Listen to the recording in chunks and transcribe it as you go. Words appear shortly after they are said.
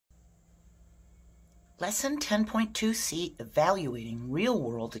Lesson 10.2c, Evaluating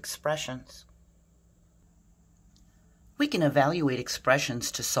Real-World Expressions. We can evaluate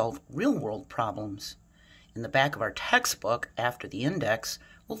expressions to solve real-world problems. In the back of our textbook, after the index,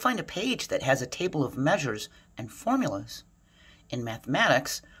 we'll find a page that has a table of measures and formulas. In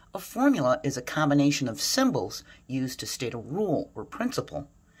mathematics, a formula is a combination of symbols used to state a rule or principle.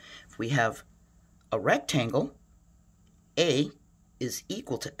 If we have a rectangle, A is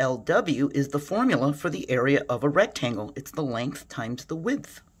equal to LW is the formula for the area of a rectangle. It's the length times the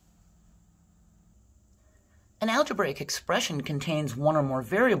width. An algebraic expression contains one or more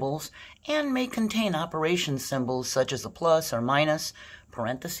variables and may contain operation symbols such as a plus or minus,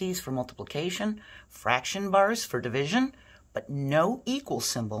 parentheses for multiplication, fraction bars for division, but no equal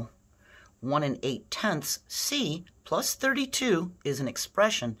symbol. 1 8/10 C plus 32 is an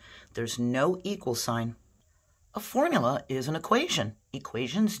expression. There's no equal sign. A formula is an equation.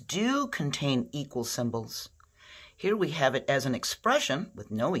 Equations do contain equal symbols. Here we have it as an expression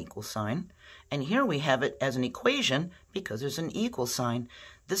with no equal sign, and here we have it as an equation because there's an equal sign.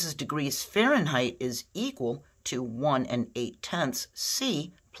 This is degrees Fahrenheit is equal to 1 8/10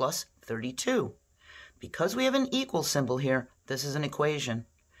 C plus 32. Because we have an equal symbol here, this is an equation,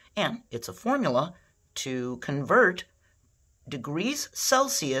 and it's a formula to convert degrees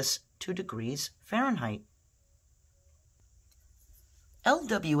Celsius to degrees Fahrenheit.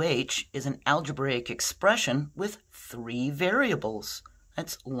 LWH is an algebraic expression with 3 variables.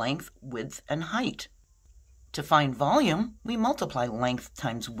 That's length, width, and height. To find volume, we multiply length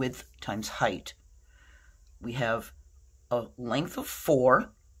times width times height. We have a length of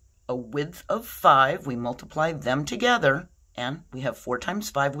 4, a width of 5. We multiply them together, and we have 4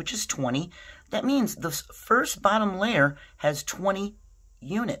 times 5, which is 20. That means the first bottom layer has 20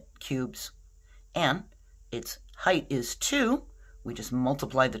 unit cubes, and its height is 2. We just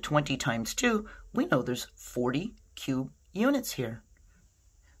multiply the 20 times 2. We know there's 40 cube units here.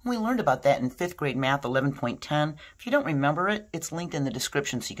 We learned about that in 5th grade math 11.10. If you don't remember it, it's linked in the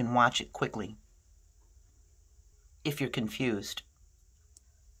description so you can watch it quickly if you're confused.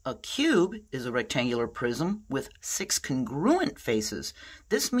 A cube is a rectangular prism with 6 congruent faces.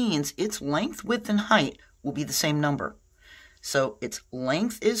 This means its length, width, and height will be the same number. So its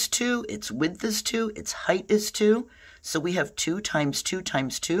length is 2, its width is 2, its height is 2. So we have 2 times 2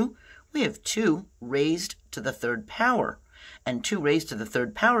 times 2. We have 2 raised to the 3rd power. And 2 raised to the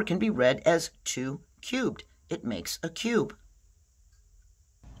 3rd power can be read as 2 cubed. It makes a cube.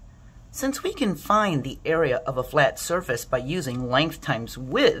 Since we can find the area of a flat surface by using length times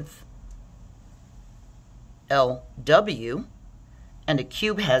width, LW, and a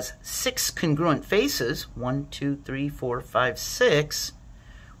cube has 6 congruent faces, 1, 2, 3, 4, 5, 6,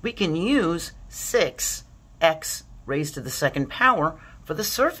 we can use 6x raised to the 2nd power for the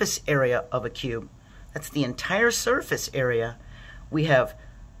surface area of a cube. That's the entire surface area. We have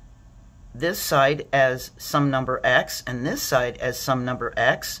this side as some number x and this side as some number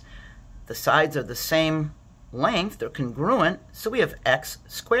x. The sides are the same length, they're congruent, so we have x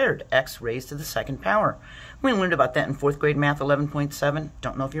squared, x raised to the 2nd power. We learned about that in 4th grade math 11.7.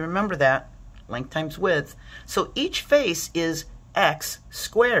 Don't know if you remember that. Length times width. So each face is x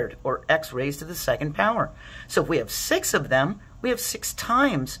squared, or x raised to the 2nd power. So if we have 6 of them, we have 6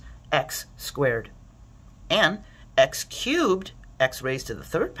 times x squared. And x cubed, x raised to the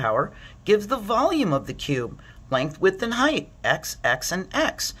 3rd power, gives the volume of the cube, length, width, and height, x, x, and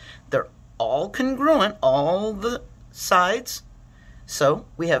x. They're all congruent, all the sides. So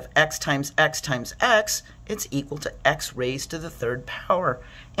we have x times x times x. It's equal to x raised to the 3rd power.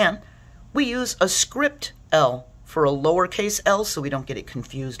 And we use a script L for a lowercase l so we don't get it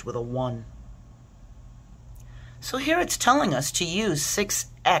confused with a 1. So here it's telling us to use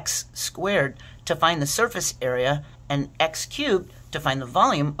 6x squared to find the surface area and x cubed to find the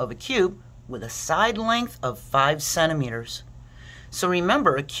volume of a cube with a side length of 5 centimeters. So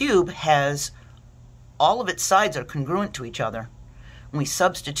remember, a cube has all of its sides are congruent to each other. We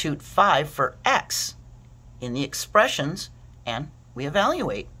substitute 5 for x in the expressions and we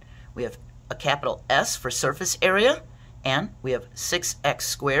evaluate. We have a capital S for surface area, and we have 6x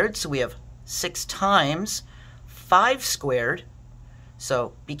squared, so we have 6 times 5 squared.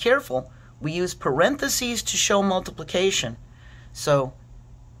 So be careful, we use parentheses to show multiplication. So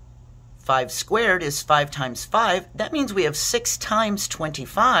 5 squared is 5 times 5. That means we have 6 times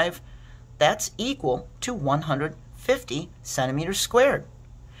 25. That's equal to 150 centimeters squared.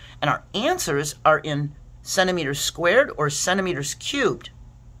 And our answers are in centimeters squared or centimeters cubed.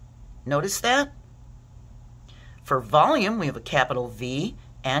 Notice that? For volume, we have a capital V,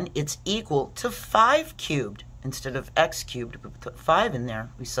 and it's equal to 5 cubed. Instead of x cubed, we put 5 in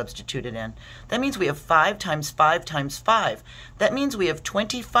there. We substitute it in. That means we have 5 times 5 times 5. That means we have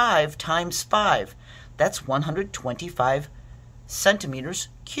 25 times 5. That's 125 centimeters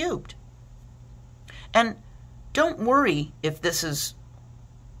cubed. And don't worry if this is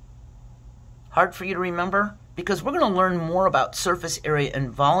hard for you to remember, because we're going to learn more about surface area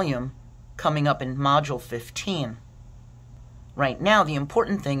and volume coming up in Module 15. Right now, the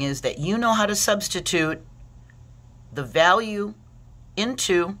important thing is that you know how to substitute the value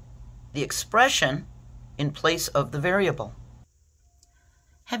into the expression in place of the variable.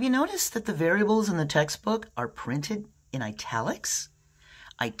 Have you noticed that the variables in the textbook are printed in italics?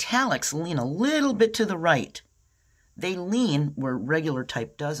 Italics lean a little bit to the right. They lean where regular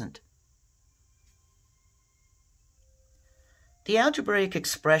type doesn't. The algebraic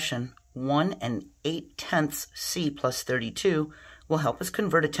expression 1 8/10 C plus 32 will help us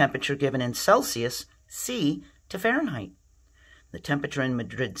convert a temperature given in Celsius, C, to Fahrenheit. The temperature in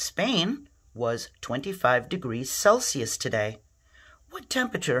Madrid, Spain was 25 degrees Celsius today. What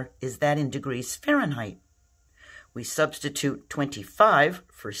temperature is that in degrees Fahrenheit? We substitute 25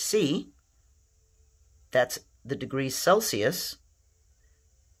 for C. That's the degrees Celsius.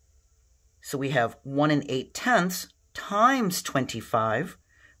 So we have 1 8/10 times 25.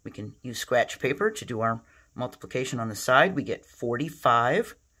 We can use scratch paper to do our multiplication on the side. We get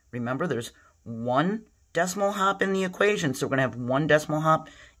 45. Remember, there's 1 decimal hop in the equation, so we're going to have 1 decimal hop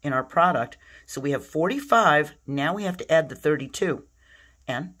in our product. So we have 45. Now we have to add the 32.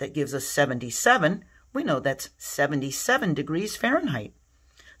 And that gives us 77. We know that's 77 degrees Fahrenheit.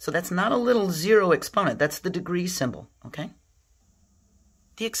 So that's not a little zero exponent. That's the degree symbol, okay?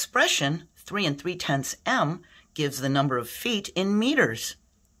 The expression 3 3/10 m gives the number of feet in meters,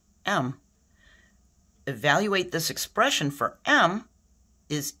 m. Evaluate this expression for m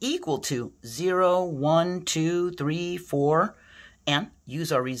is equal to 0, 1, 2, 3, 4, and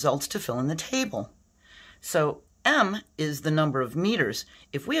use our results to fill in the table. So m is the number of meters.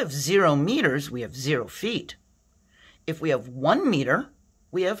 If we have 0 meters, we have 0 feet. If we have 1 meter,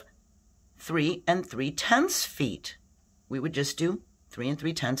 we have 3 3/10 feet. We would just do 3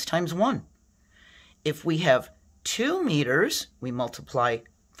 3/10 times 1. If we have 2 meters, we multiply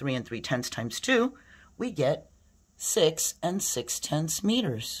 3 3/10 times 2, we get 6 6/10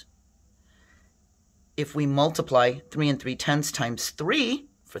 meters. If we multiply 3 3/10 times 3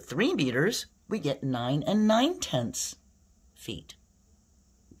 for 3 meters, we get 9 9/10 feet.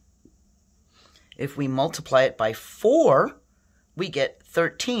 If we multiply it by 4, we get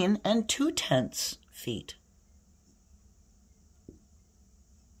 13 2/10 feet.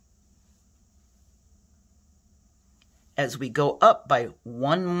 As we go up by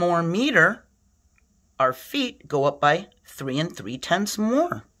 1 more meter, our feet go up by 3 3/10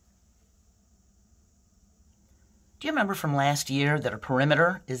 more. Do you remember from last year that a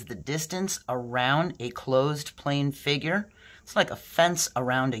perimeter is the distance around a closed plane figure? It's like a fence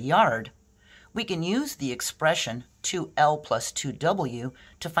around a yard. We can use the expression 2L plus 2W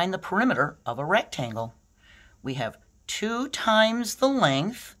to find the perimeter of a rectangle. We have 2 times the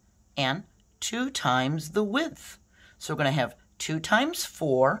length and 2 times the width. So we're going to have 2 times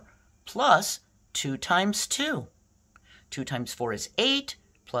 4 plus 2 times 2. 2 times 4 is 8,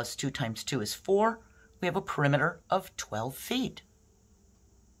 plus 2 times 2 is 4. We have a perimeter of 12 feet.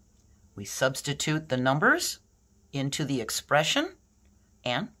 We substitute the numbers into the expression,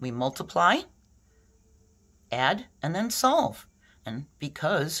 and we multiply, add, and then solve. And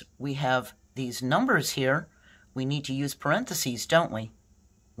because we have these numbers here, we need to use parentheses, don't we,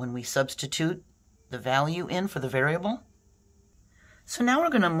 when we substitute the value in for the variable? So now we're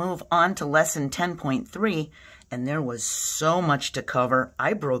going to move on to lesson 10.3, and there was so much to cover.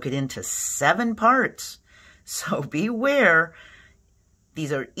 I broke it into 7 parts. So beware.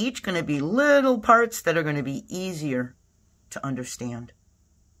 These are each going to be little parts that are going to be easier to understand.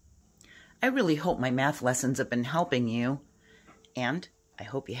 I really hope my math lessons have been helping you, and I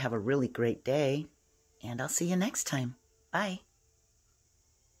hope you have a really great day, and I'll see you next time. Bye.